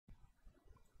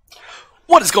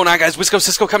What is going on, guys? Wisco,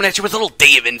 Cisko coming at you with a little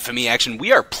Day of Infamy action.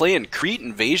 We are playing Crete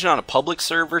Invasion on a public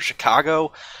server,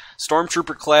 Chicago.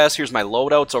 Stormtrooper class. Here's my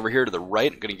loadouts over here to the right.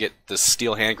 I'm going to get this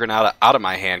steel hand grenade out of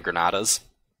my hand granadas.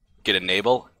 Get a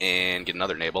Nabel and get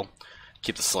another Nabel.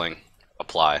 Keep the sling.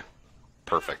 Apply.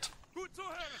 Perfect.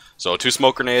 So 2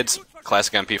 smoke grenades,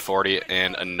 classic MP40,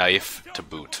 and a knife to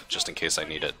boot, just in case I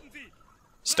need it.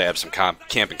 Stab some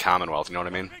camping Commonwealth, you know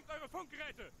what I mean?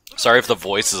 Sorry if the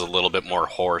voice is a little bit more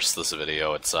hoarse this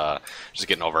video. It's just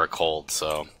getting over a cold,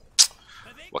 so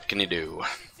what can you do?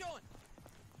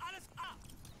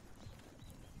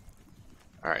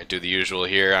 Alright, do the usual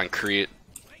here on Crete.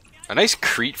 A nice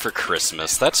Crete for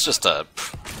Christmas. That's just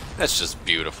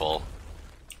beautiful.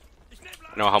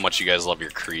 I know how much you guys love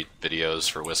your Crete videos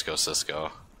for Wisco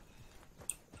Cisko.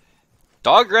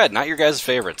 Dog Red, not your guys'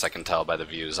 favorites, I can tell by the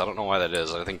views. I don't know why that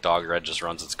is. I think Dog Red just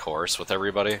runs its course with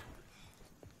everybody.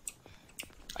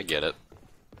 I get it.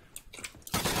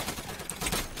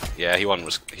 Yeah, he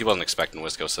wasn't expecting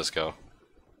Wisco Cisko.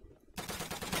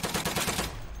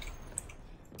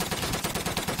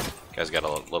 Guy's got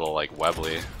a little like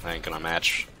Webley. I ain't gonna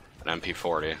match an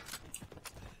MP40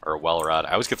 or a Well Rod.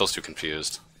 I always get those two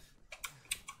confused.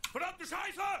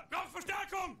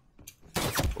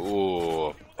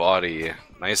 Ooh, buddy,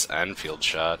 nice Enfield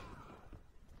shot.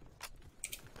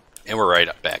 And we're right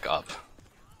back up.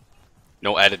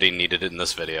 No editing needed in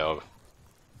this video.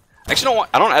 Actually,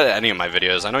 I don't edit any of my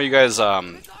videos. I know you guys,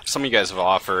 some of you guys have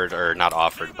offered, or not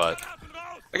offered, but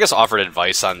I guess offered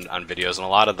advice on videos, and a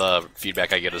lot of the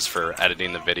feedback I get is for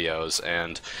editing the videos,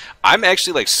 and I'm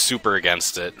actually like super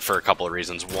against it for a couple of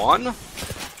reasons. One,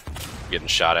 getting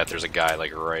shot at, there's a guy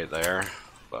like right there,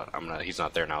 but he's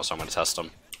not there now, so I'm gonna test him.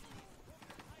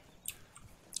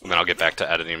 And then I'll get back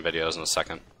to editing videos in a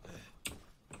second.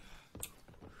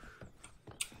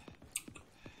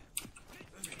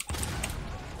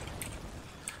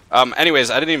 Anyways,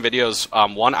 editing videos,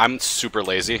 one, I'm super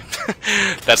lazy.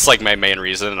 That's like my main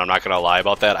reason, and I'm not gonna lie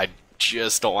about that. I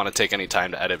just don't want to take any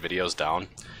time to edit videos down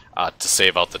to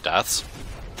save out the deaths.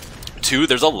 2,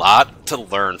 there's a lot to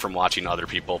learn from watching other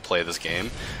people play this game.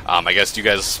 I guess you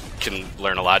guys can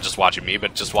learn a lot just watching me,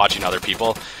 but just watching other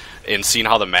people and seeing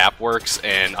how the map works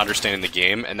and understanding the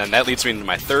game. And then that leads me into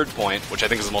my third point, which I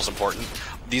think is the most important.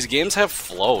 These games have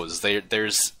flows.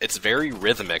 It's very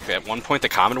rhythmic. At one point the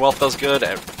Commonwealth does good,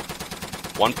 at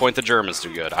one point the Germans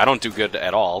do good. I don't do good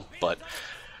at all, but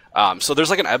so there's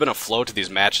like an ebb and a flow to these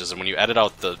matches, and when you edit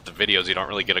out the videos, you don't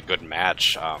really get a good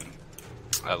match.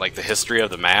 Like the history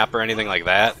of the map or anything like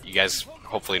that, you guys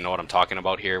hopefully know what I'm talking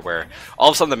about here, where all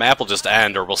of a sudden the map will just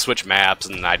end, or we'll switch maps,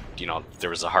 and there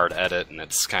was a hard edit, and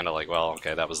it's kind of like, well,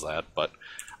 okay, that was that. But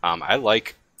I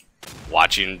like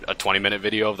watching a 20-minute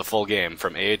video of the full game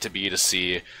from A to B to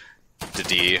C to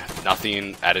D,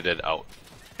 nothing edited out,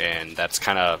 and that's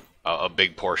kind of a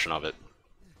big portion of it.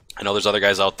 I know there's other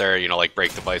guys out there, like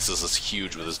Break the Bites is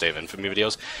huge with his Day of Infamy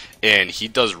videos, and he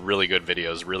does really good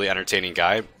videos, really entertaining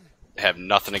guy. Have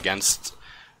nothing against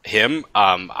him.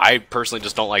 I personally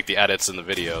just don't like the edits in the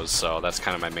videos, so that's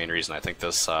kind of my main reason. I think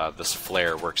this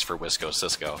flair works for Wisco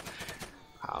Cisko.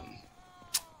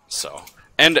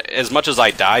 And as much as I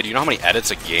die, do you know how many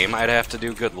edits a game I'd have to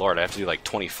do? Good lord, I have to do like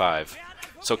 25.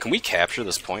 So can we capture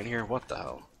this point here? What the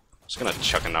hell? I'm just gonna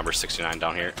chuck a number 69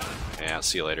 down here. Yeah,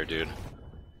 see you later, dude.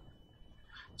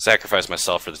 Sacrifice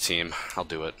myself for the team. I'll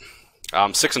do it.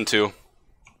 6 and 2.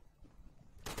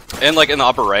 And like in the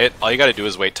upper right, all you gotta do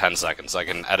is wait 10 seconds. I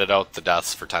can edit out the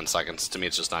deaths for 10 seconds. To me,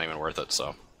 it's just not even worth it,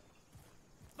 so.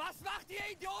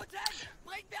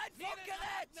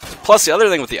 Plus, the other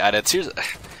thing with the edits,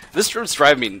 this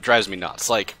drives me nuts.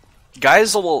 Like,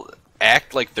 guys will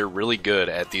act like they're really good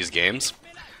at these games,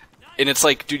 and it's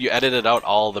like, dude, you edited out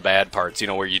all the bad parts,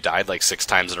 where you died like 6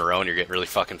 times in a row and you're getting really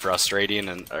fucking frustrated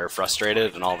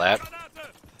and all that.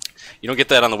 You don't get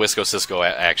that on the Wisco Cisko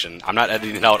action. I'm not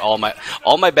editing out all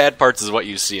my bad parts is what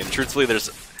you see, and truthfully, there's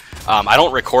I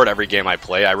don't record every game I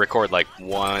play. I record like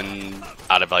 1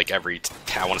 out of like every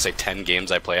I want to say 10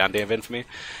 games I play on Day of Infamy,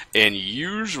 and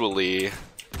usually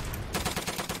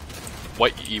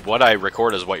what I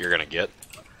record is what you're gonna get.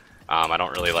 I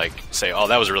don't really like say, oh,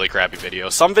 that was a really crappy video.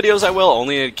 Some videos I will,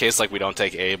 only in case like we don't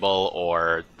take Able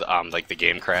or like the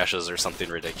game crashes or something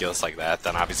ridiculous like that.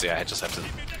 Then obviously I just have to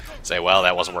say, well,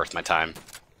 that wasn't worth my time.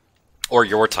 Or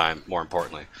your time, more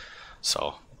importantly.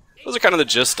 So, those are kind of the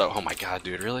gist of, oh my god,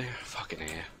 dude, really? Fucking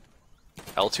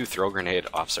A. L2 throw grenade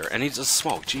officer. And he just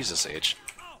smoked, Jesus H.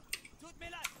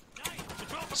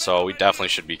 So, we definitely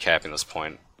should be capping this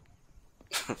point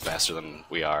faster than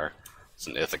we are. It's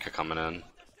an Ithaca coming in.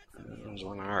 There's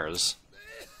one of ours.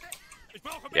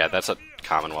 Yeah, that's a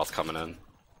Commonwealth coming in.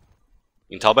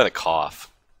 You can tell by the cough,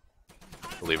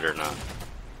 believe it or not.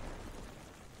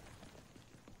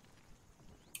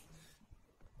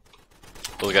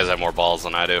 Those guys have more balls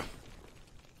than I do.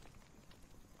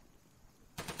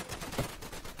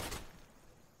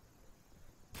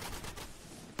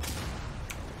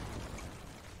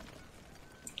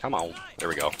 Come on. There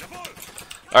we go.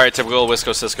 Alright, typical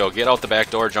Wisco Cisko. Get out the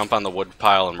back door, jump on the wood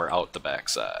pile, and we're out the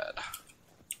backside.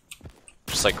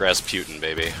 Just like Rasputin,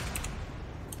 baby.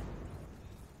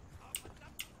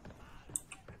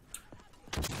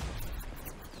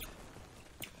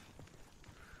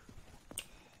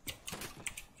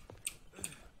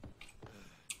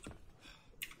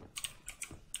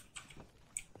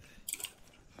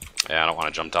 Yeah, I don't want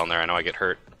to jump down there. I know I get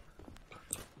hurt.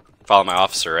 Follow my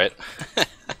officer, right?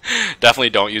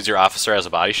 Definitely don't use your officer as a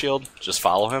body shield. Just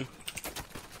follow him.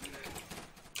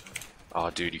 Oh,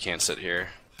 dude, you can't sit here.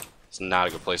 It's not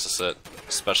a good place to sit.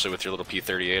 Especially with your little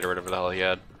P-38 or whatever the hell he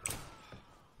had.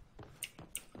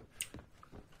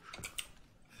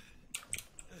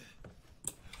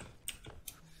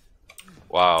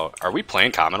 Wow, are we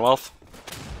playing Commonwealth?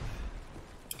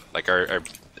 Like, or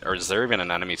is there even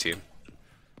an enemy team?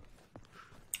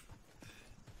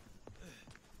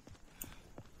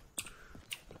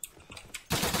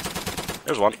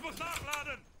 There's one.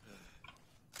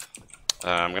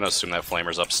 I'm gonna assume that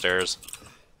flamer's upstairs.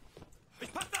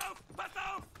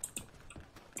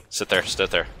 Sit there, sit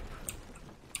there.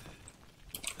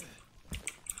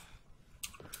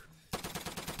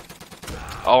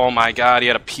 Oh my god, he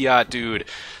had a Piat, dude.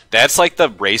 That's like the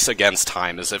race against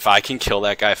time, is if I can kill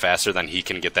that guy faster than he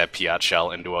can get that Piat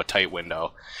shell into a tight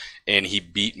window. And he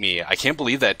beat me. I can't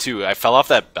believe that, too. I fell off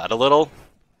that bed a little.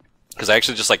 Because I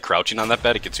actually just like crouching on that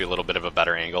bed, it gets you a little bit of a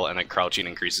better angle, and then crouching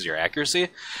increases your accuracy.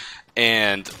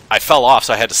 And I fell off,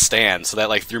 so I had to stand, so that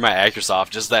like threw my accuracy off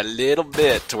just that little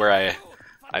bit to where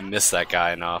I missed that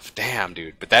guy enough. Damn,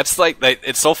 dude. But that's like,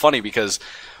 it's so funny because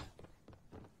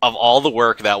of all the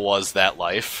work that was that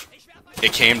life,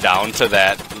 it came down to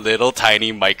that little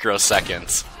tiny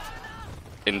microseconds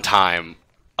in time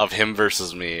of him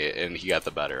versus me, and he got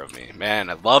the better of me. Man,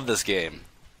 I love this game.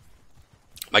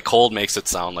 My cold makes it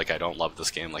sound like I don't love this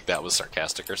game, like that was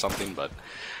sarcastic or something, but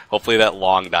hopefully that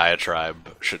long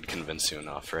diatribe should convince you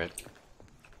enough, right?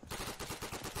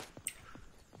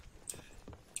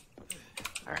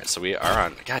 Alright, so we are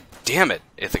on... God damn it,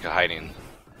 Ithaca hiding.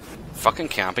 Fucking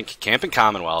camping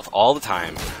Commonwealth all the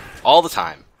time. All the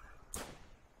time.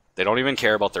 They don't even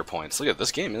care about their points. Look at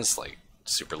this game is like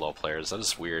super low players. That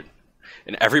is weird.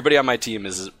 And everybody on my team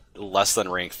is less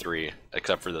than rank 3,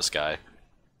 except for this guy.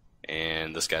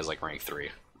 And this guy's like rank 3.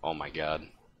 Oh my god.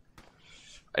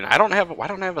 And I don't have... Why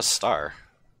don't I have a star?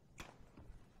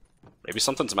 Maybe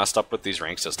something's messed up with these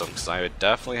rank systems, because I would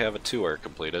definitely have a tour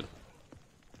completed.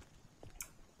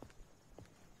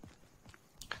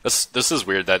 This is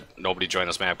weird that nobody joined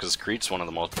this map, because Crete's one of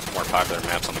the more popular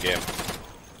maps on the game.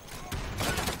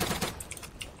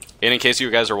 And in case you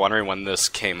guys are wondering when this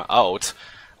came out,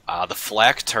 the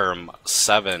Flak Term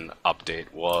 7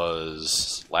 update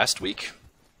was last week?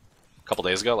 A couple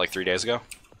days ago, like 3 days ago.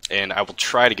 And I will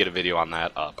try to get a video on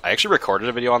that up. I actually recorded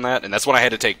a video on that, and that's one I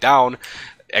had to take down.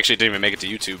 Actually, it didn't even make it to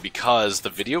YouTube because the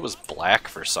video was black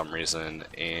for some reason,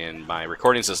 and my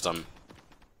recording system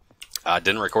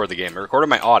didn't record the game. It recorded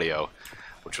my audio,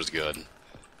 which was good.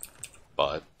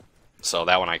 But, so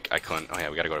that one I couldn't. Oh yeah,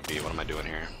 we gotta go to B. What am I doing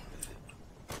here?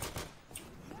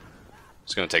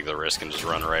 Just gonna take the risk and just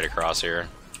run right across here.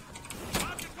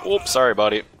 Oops, sorry,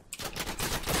 buddy.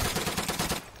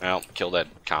 Well, kill that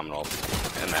Commonwealth.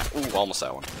 And that. Ooh, almost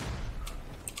that one.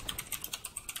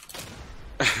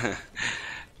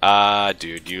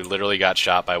 Dude, you literally got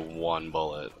shot by one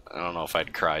bullet. I don't know if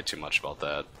I'd cry too much about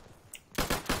that.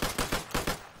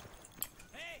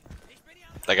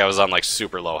 Like I was on like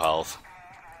super low health.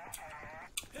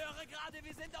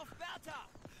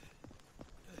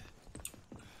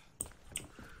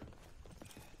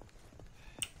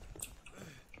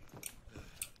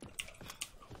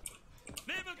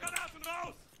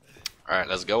 Alright,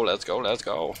 let's go, let's go, let's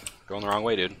go. Going the wrong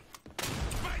way, dude.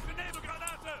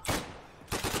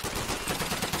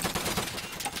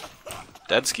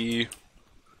 Dead ski.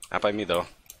 Not by me, though.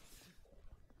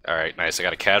 Alright, nice. I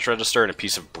got a cash register and a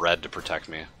piece of bread to protect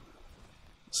me.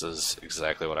 This is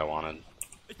exactly what I wanted.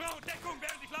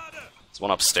 There's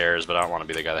one upstairs, but I don't want to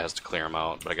be the guy that has to clear him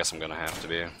out. But I guess I'm going to have to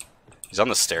be. He's on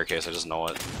the staircase, I just know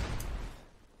it.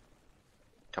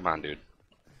 Come on, dude.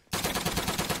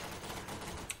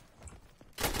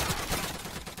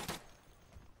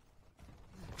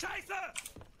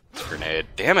 Grenade.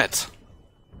 Damn it!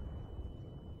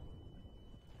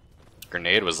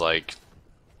 Grenade was like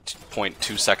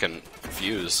 0.2 second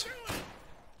fuse.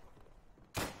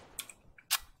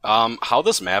 How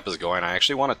this map is going, I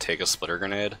actually want to take a splitter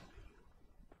grenade.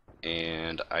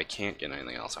 And I can't get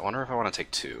anything else. I wonder if I want to take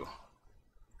 2.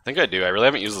 I think I do. I really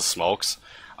haven't used the smokes.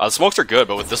 The smokes are good,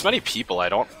 but with this many people,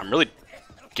 I'm really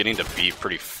getting to beat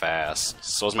pretty fast.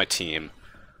 So is my team.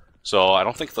 So I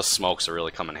don't think the smokes are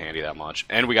really come in handy that much.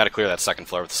 And we got to clear that second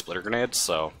floor with the splitter grenades,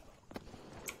 so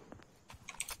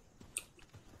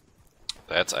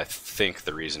that's, I think,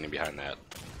 the reasoning behind that.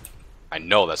 I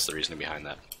know that's the reasoning behind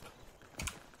that.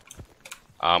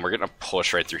 We're getting a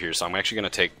push right through here, so I'm actually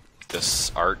going to take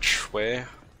this archway.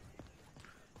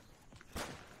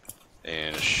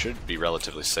 And it should be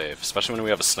relatively safe, especially when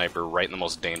we have a sniper right in the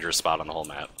most dangerous spot on the whole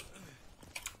map.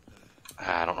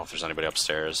 I don't know if there's anybody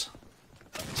upstairs.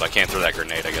 So I can't throw that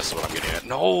grenade, I guess is what I'm getting at.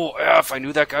 No, F, I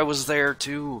knew that guy was there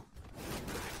too.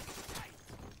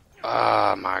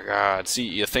 Oh my god. See,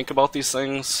 you think about these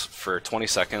things for 20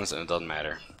 seconds and it doesn't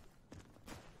matter.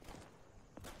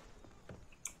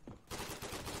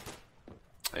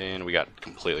 And we got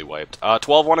completely wiped.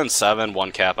 12-1 and 7,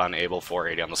 1 cap on Able,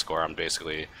 480 on the score. I'm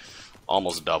basically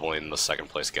almost doubling the second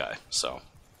place guy. So,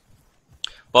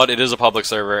 but it is a public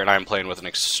server, and I'm playing with an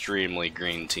extremely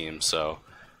green team, so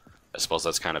I suppose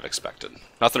that's kind of expected.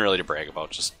 Nothing really to brag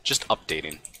about, just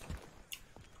updating.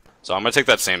 So I'm going to take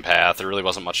that same path. There really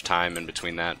wasn't much time in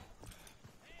between that.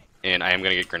 And I am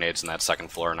going to get grenades in that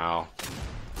second floor now.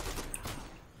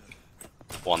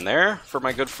 One there for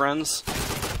my good friends.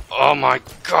 Oh my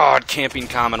god, camping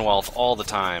Commonwealth all the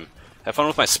time. Have fun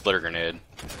with my splitter grenade.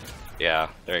 Yeah,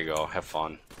 there you go. Have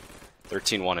fun.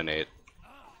 13, 1, and 8.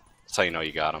 That's how you know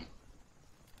you got them.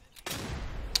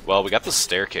 Well, we got the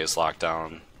staircase locked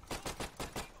down,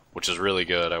 which is really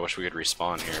good. I wish we could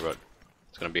respawn here, but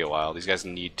it's going to be a while. These guys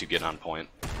need to get on point.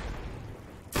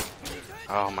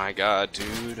 Oh my god,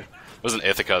 dude. It was an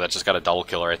Ithaca that just got a double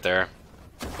kill right there.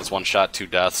 It was 1 shot, 2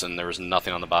 deaths, and there was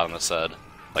nothing on the bottom that said.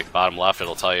 Like the bottom left,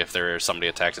 it'll tell you if there's somebody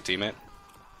attacked a teammate.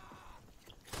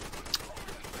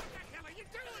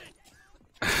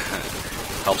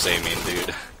 Helps aiming,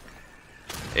 dude.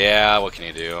 Yeah, what can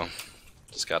you do?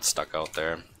 Just got stuck out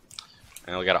there.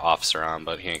 And we got an officer on,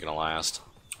 but he ain't gonna last.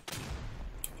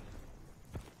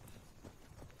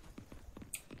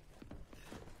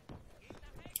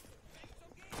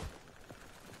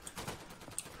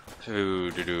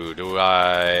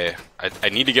 I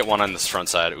need to get one on this front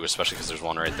side, especially because there's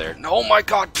one right there. Oh my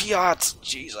god, Piats!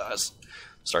 Jesus.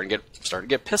 Starting to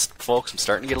get pissed, folks. I'm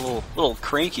starting to get a little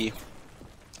cranky.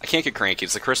 I can't get cranky.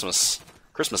 It's the Christmas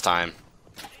time.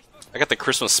 I got the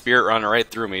Christmas spirit running right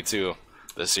through me too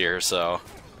this year, so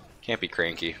can't be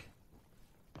cranky.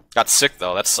 Got sick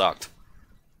though. That sucked.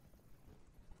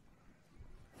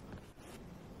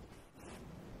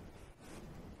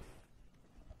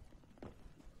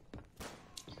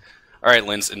 Alright,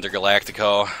 Linz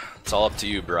Intergalactico. It's all up to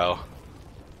you, bro.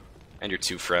 And your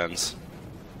 2 friends.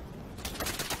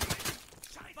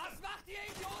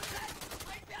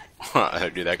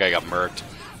 Dude, that guy got murked.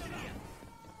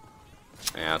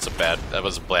 Yeah, that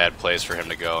was a bad place for him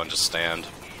to go and just stand.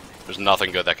 There's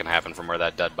nothing good that can happen from where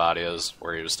that dead body is,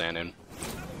 where he was standing.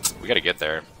 We gotta get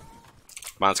there.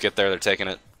 Come on, let's get there. They're taking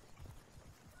it.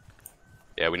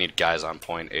 Yeah, we need guys on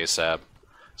point ASAP.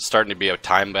 It's starting to be a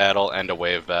time battle and a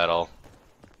wave battle.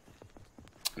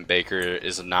 And Baker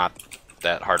is not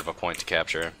that hard of a point to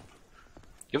capture.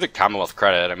 Give the Commonwealth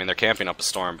credit. I mean, they're camping up a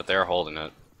storm, but they're holding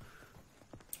it.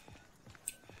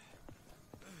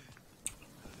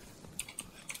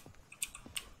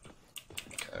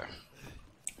 Okay.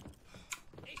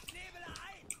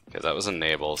 Okay, that was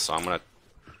Enable, so I'm gonna...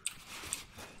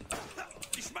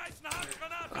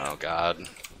 Oh god.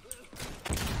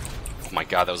 Oh my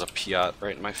god, that was a Piat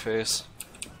right in my face.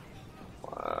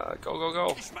 Go, go,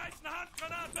 go.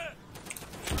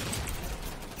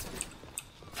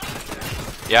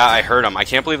 Yeah, I heard him. I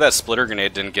can't believe that splitter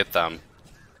grenade didn't get them.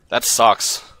 That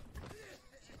sucks.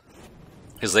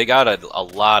 Because they got a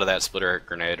lot of that splitter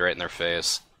grenade right in their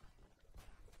face.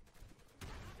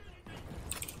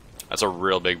 That's a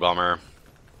real big bummer.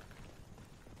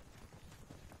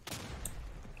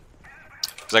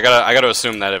 Because I gotta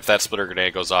assume that if that splitter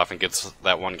grenade goes off and gets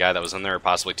that one guy that was in there, or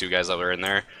possibly 2 guys that were in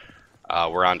there,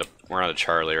 we're on to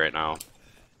Charlie right now.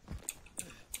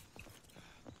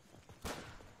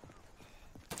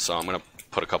 So I'm gonna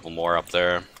put a couple more up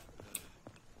there.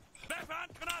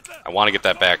 I want to get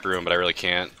that back room, but I really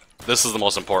can't. This is the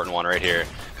most important one right here,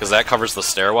 because that covers the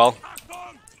stairwell,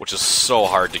 which is so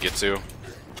hard to get to.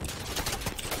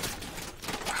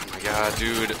 Oh my god,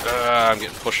 dude. I'm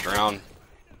getting pushed around.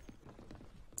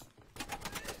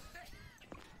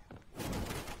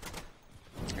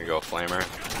 There you go, Flamer.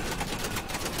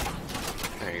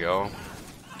 you go.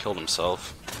 Killed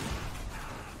himself.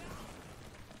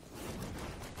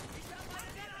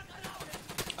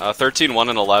 Uh, 13, 1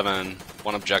 and 11.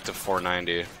 One objective,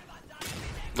 490.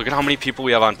 Look at how many people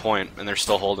we have on point, and they're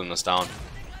still holding this down.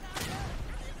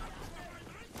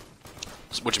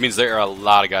 Which means there are a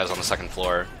lot of guys on the second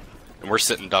floor, and we're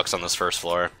sitting ducks on this first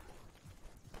floor.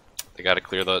 They got to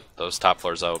clear those top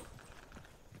floors out,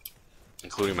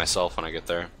 including myself when I get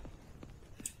there.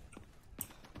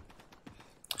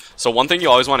 So one thing you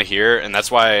always want to hear, and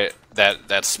that's why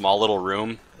that small little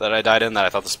room that I died in, that I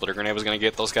thought the splitter grenade was going to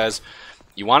get those guys,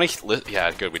 you want to...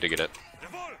 Yeah, good, we did get it.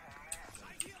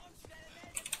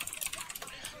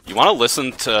 You want to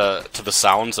listen to the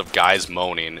sounds of guys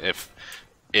moaning.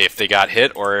 If they got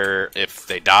hit or if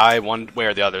they die one way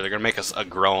or the other, they're going to make a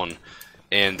groan.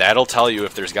 And that'll tell you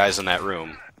if there's guys in that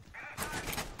room.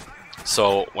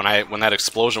 So when that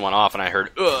explosion went off and I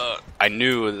heard, ugh, I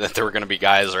knew that there were going to be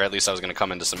guys, or at least I was going to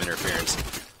come into some interference.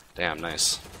 Damn,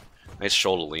 nice. Nice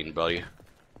shoulder lean, buddy.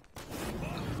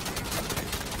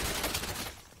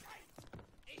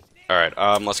 Alright,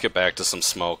 let's get back to some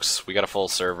smokes. We got a full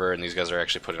server, and these guys are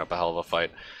actually putting up a hell of a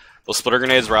fight. Those splitter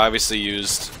grenades were obviously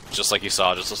used, just like you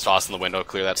saw, just to toss in the window,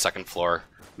 clear that second floor,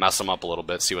 mess them up a little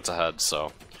bit, see what's ahead,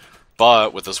 so...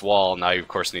 But with this wall, now you of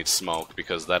course need smoke,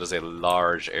 because that is a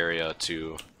large area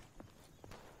to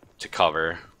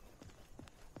cover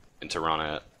and to run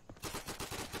it.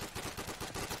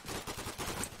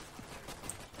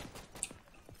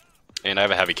 And I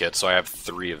have a heavy kit, so I have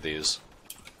 3 of these,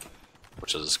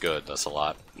 which is good. That's a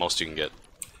lot. Most you can get.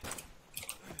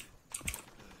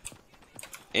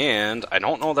 And I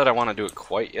don't know that I want to do it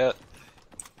quite yet.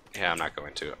 Yeah, I'm not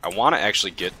going to. I want to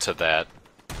actually get to that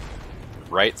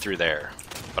right through there.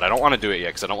 But I don't want to do it yet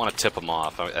because I don't want to tip them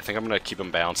off. I think I'm going to keep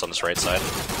them balanced on this right side.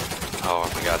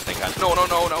 Oh my god, thank god. No, no,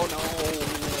 no, no, no!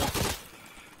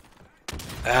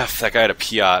 F, that guy had a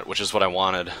Piat, which is what I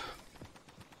wanted.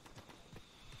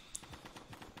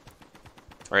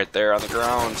 Right there on the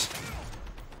ground.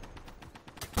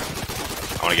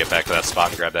 I want to get back to that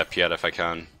spot and grab that Piat if I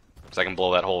can. Because I can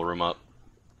blow that whole room up.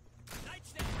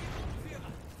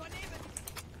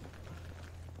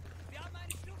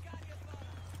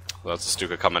 Well, that's a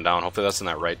Stuka coming down. Hopefully that's in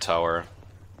that right tower.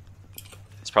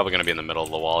 It's probably going to be in the middle of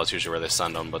the wall. It's usually where they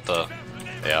send them. But the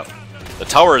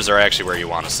towers are actually where you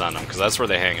want to send them. Because that's where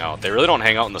they hang out. They really don't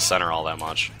hang out in the center all that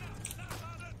much.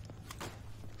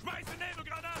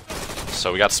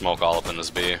 So we got smoke all up in this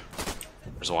B.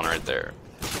 There's one right there.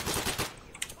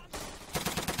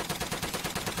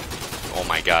 Oh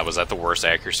my god, was that the worst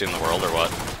accuracy in the world or what?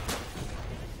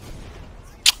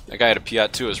 That guy had a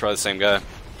Piat too, it was probably the same guy.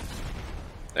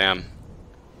 Damn.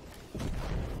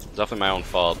 Definitely my own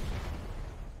fault.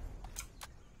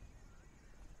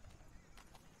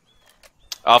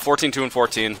 14, 2, and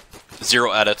 14.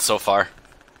 0 edits so far.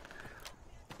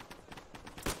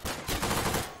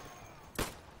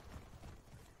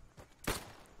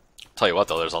 Tell you what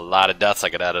though, there's a lot of deaths I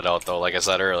could edit out though, like I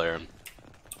said earlier.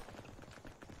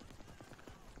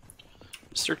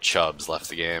 Mr. Chubbs left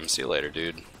the game. See you later,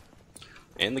 dude.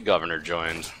 And the governor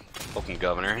joined. Welcome,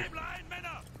 governor.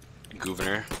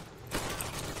 Governor.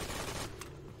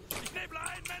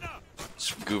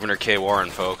 It's Governor K. Warren,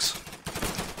 folks.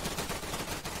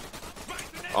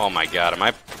 Oh my god, am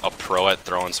I a pro at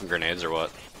throwing some grenades or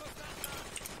what?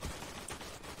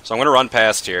 So I'm going to run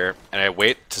past here, and I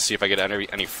wait to see if I get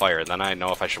any fire. Then I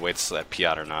know if I should wait to that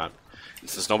Piat or not.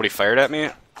 Since nobody fired at me,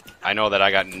 I know that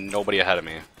I got nobody ahead of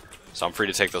me. So I'm free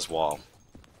to take this wall.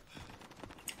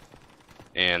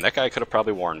 And that guy could have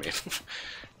probably warned me.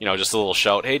 You know, just a little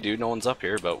shout, hey dude, no one's up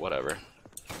here, but whatever.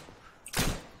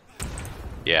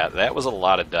 Yeah, that was a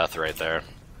lot of death right there.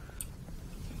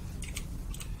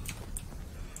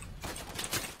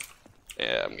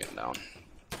 Yeah, I'm getting down.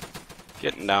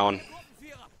 Getting down.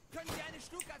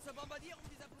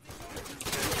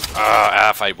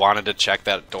 F, I wanted to check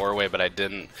that doorway, but I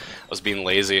didn't. I was being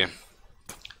lazy.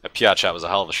 That Piat shot was a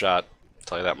hell of a shot, I'll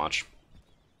tell you that much.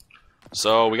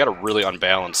 So, we got a really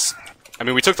unbalanced... I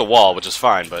mean, we took the wall, which is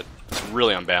fine, but it's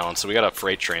really unbalanced, so we gotta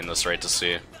freight train this right to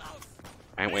C.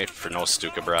 I ain't waiting for no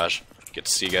Stuka barrage. Get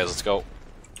to C, guys, let's go.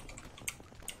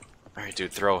 Alright,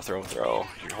 dude, throw, throw, throw.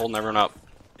 You're holding everyone up.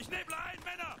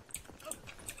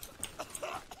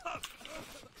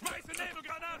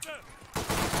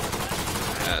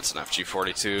 That's an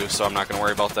FG-42, so I'm not gonna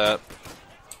worry about that.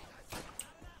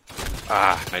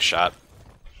 Ah, nice shot.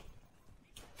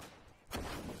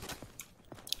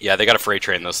 Yeah, they got to freight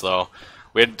train this, though.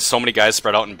 We had so many guys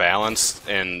spread out in balance,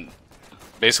 and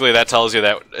basically that tells you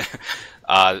that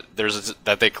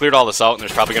that they cleared all this out, and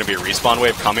there's probably going to be a respawn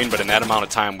wave coming, but in that amount of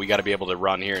time, we got to be able to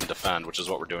run here and defend, which is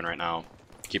what we're doing right now.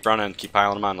 Keep running, keep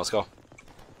piling them on, let's go.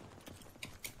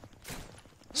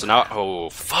 So now, oh,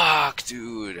 fuck,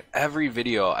 dude. Every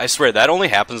video, I swear, that only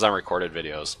happens on recorded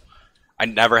videos. I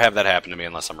never have that happen to me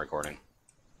unless I'm recording.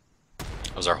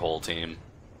 That was our whole team.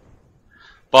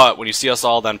 But when you see us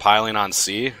all then piling on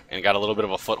C and got a little bit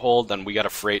of a foothold, then we got a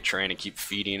freight train and keep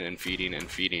feeding and feeding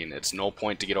and feeding. It's no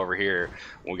point to get over here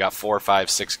when we got 4, 5,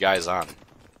 6 guys on.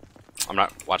 I'm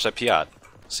not, watch that Piat.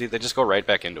 See, they just go right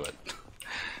back into it.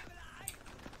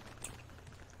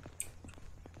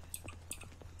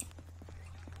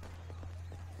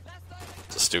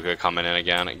 Stuka coming in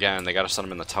again. Again, they gotta send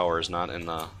him in the towers, not in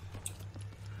the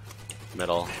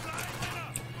middle.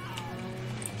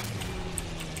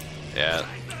 Yeah.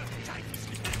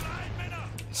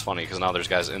 It's funny, because now there's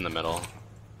guys in the middle.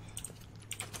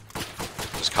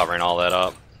 Just covering all that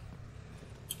up.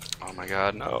 Oh my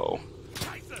god, no.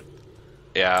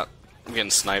 Yeah, I'm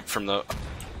getting sniped from the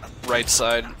right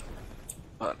side.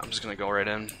 But I'm just gonna go right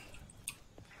in.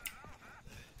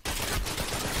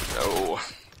 No.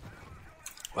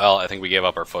 Well, I think we gave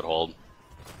up our foothold.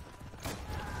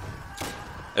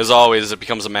 As always, it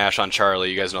becomes a mash on Charlie.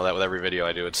 You guys know that with every video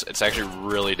I do. It's actually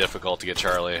really difficult to get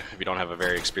Charlie if you don't have a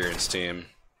very experienced team.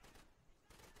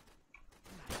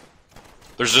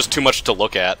 There's just too much to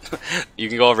look at. You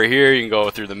can go over here, you can go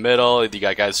through the middle, you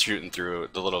got guys shooting through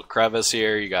the little crevice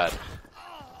here, you got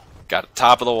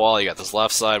top of the wall, you got this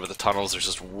left side with the tunnels. There's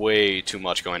just way too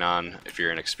much going on if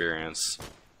you're inexperienced.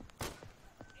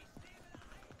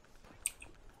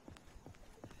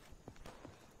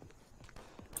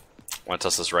 Want to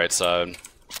test this right side.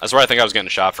 That's where I think I was getting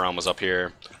shot from, was up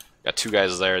here. Got 2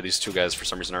 guys there. These 2 guys for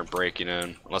some reason aren't breaking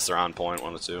in. Unless they're on point,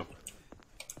 one of the 2.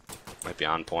 Might be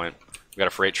on point. We got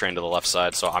a freight train to the left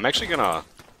side, so I'm actually gonna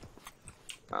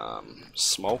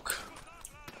smoke.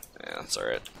 Yeah, that's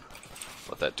alright.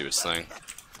 Let that do its thing.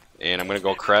 And I'm gonna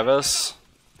go crevice.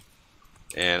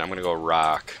 And I'm gonna go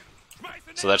rock.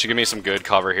 So that should give me some good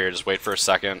cover here. Just wait for a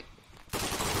second.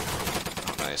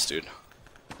 Oh, nice, dude.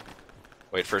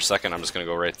 Wait for a second, I'm just gonna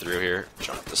go right through here.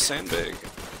 Jump the sandbag.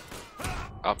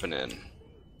 Up and in.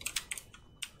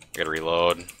 I gotta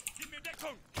reload.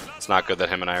 It's not good that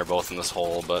him and I are both in this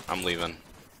hole, but I'm leaving.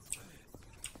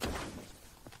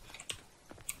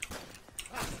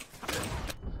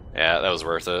 Yeah, that was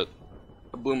worth it.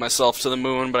 I blew myself to the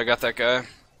moon, but I got that guy.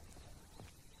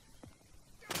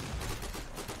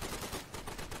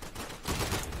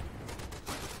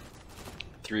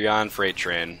 Three on freight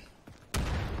train.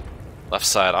 Left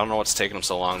side. I don't know what's taking them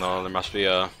so long though. There must be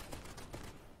a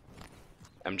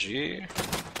MG.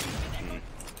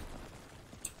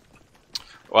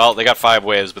 Well, they got 5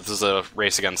 waves, but this is a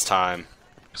race against time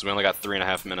because we only got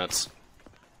 3.5 minutes.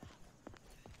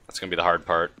 That's gonna be the hard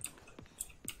part.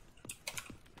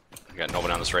 I got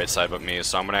nobody on this right side but me,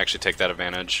 so I'm gonna actually take that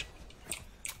advantage.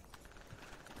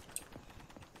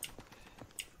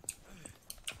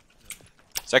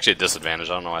 It's actually a disadvantage.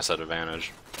 I don't know why I said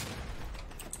advantage.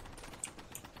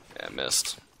 Yeah, I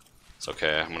missed. It's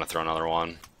okay. I'm gonna throw another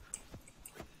one.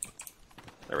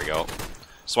 There we go.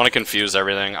 Just want to confuse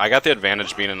everything. I got the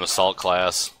advantage being in the assault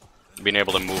class, being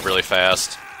able to move really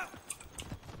fast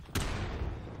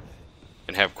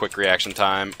and have quick reaction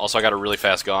time. Also, I got a really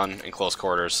fast gun in close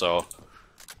quarters, so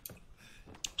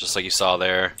just like you saw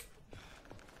there,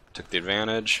 took the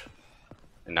advantage,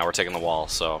 and now we're taking the wall.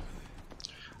 So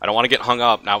I don't want to get hung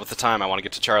up. Not with the time. I want to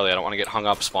get to Charlie. I don't want to get hung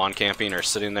up spawn camping or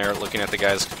sitting there looking at the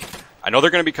guys. I know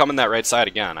they're going to be coming that right side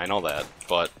again. I know that,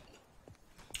 but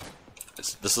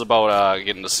this is about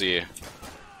getting to see,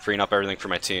 freeing up everything for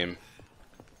my team.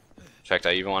 In fact,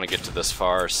 I even want to get to this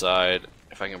far side.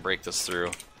 If I can break this through.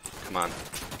 Come on.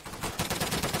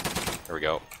 There we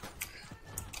go.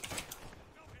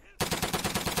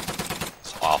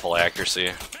 It's awful accuracy.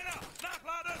 I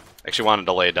actually wanted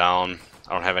to lay down.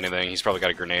 I don't have anything. He's probably got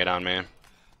a grenade on me.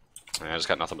 I just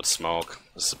got nothing but smoke.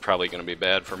 This is probably going to be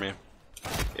bad for me.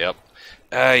 Yep.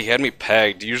 He had me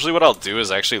pegged. Usually what I'll do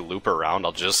is actually loop around.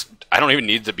 I don't even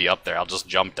need to be up there. I'll just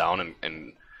jump down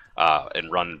and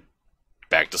run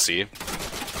back to C.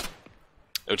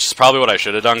 Which is probably what I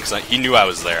should have done, because he knew I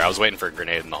was there. I was waiting for a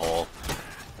grenade in the hole.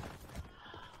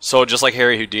 So just like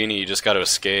Harry Houdini, you just got to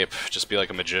escape. Just be like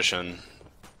a magician.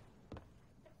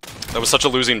 That was such a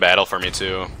losing battle for me,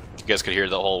 too. You guys could hear it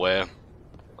the whole way. I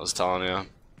was telling you.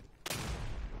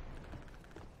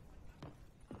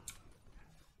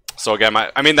 So again,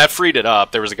 I mean, that freed it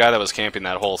up. There was a guy that was camping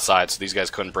that whole side, so these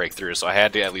guys couldn't break through, so I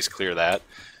had to at least clear that.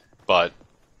 But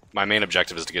my main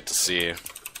objective is to get to C.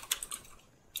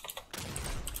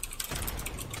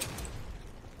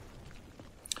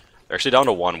 They're actually down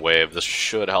to 1 wave. This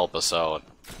should help us out.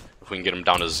 If we can get them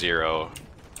down to 0.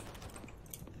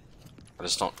 I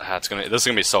just don't. This is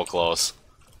gonna be so close.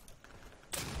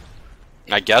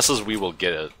 My guess is we will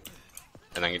get it,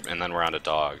 and then we're on to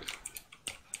dog,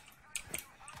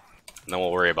 and then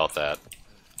we'll worry about that.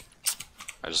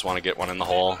 I just want to get one in the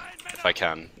hole if I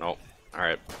can. Nope. All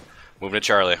right, moving to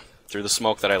Charlie through the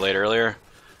smoke that I laid earlier,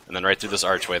 and then right through this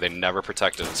archway. They never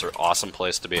protected. It's an awesome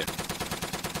place to be.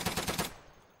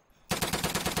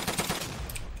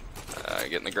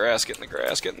 Get in the grass. Get in the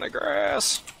grass. Get in the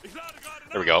grass.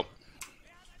 There we go.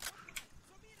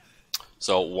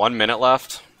 So 1 minute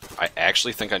left. I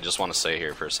actually think I just want to stay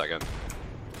here for a second.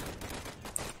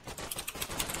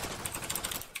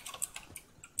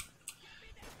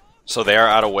 So they are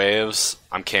out of waves.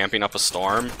 I'm camping up a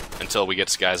storm until we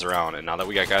get guys around. And now that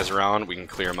we got guys around, we can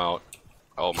clear them out.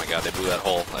 Oh my god, they blew that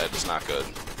hole. That is not good.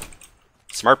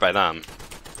 Smart by them.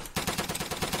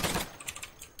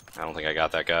 I don't think I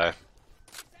got that guy.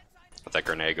 Let that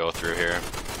grenade go through here.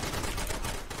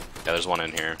 Yeah, there's one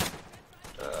in here.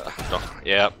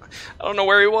 Yeah, I don't know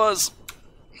where he was.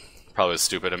 Probably was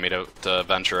stupid of me to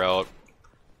venture out.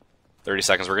 30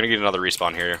 seconds. We're gonna get another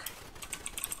respawn here.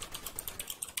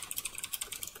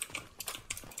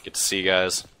 Get to see,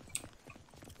 guys.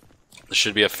 This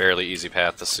should be a fairly easy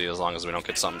path to see as long as we don't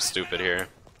get something stupid here,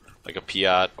 like a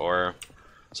Piat or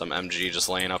some MG just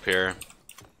laying up here.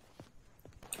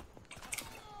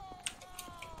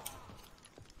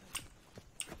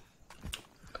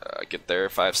 Get there.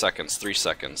 5 seconds, 3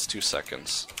 seconds, 2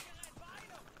 seconds.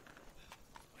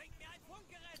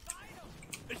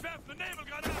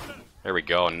 There we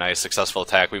go. Nice, successful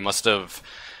attack. We must have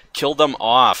killed them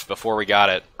off before we got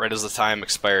it, right as the time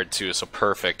expired too, so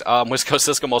perfect. Wisco,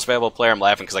 Cisko, most valuable player. I'm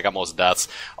laughing because I got most deaths.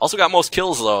 Also got most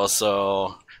kills though,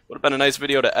 so would have been a nice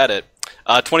video to edit.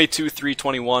 22,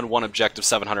 321, 1 objective,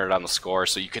 700 on the score,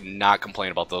 so you could not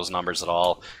complain about those numbers at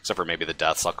all, except for maybe the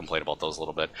deaths. I'll complain about those a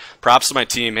little bit. Props to my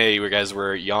team. Hey, you guys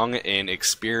were young and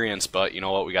experienced, but you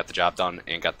know what? We got the job done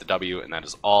and got the W, and that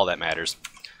is all that matters.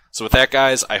 So with that,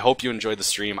 guys, I hope you enjoyed the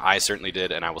stream. I certainly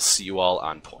did, and I will see you all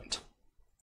on point.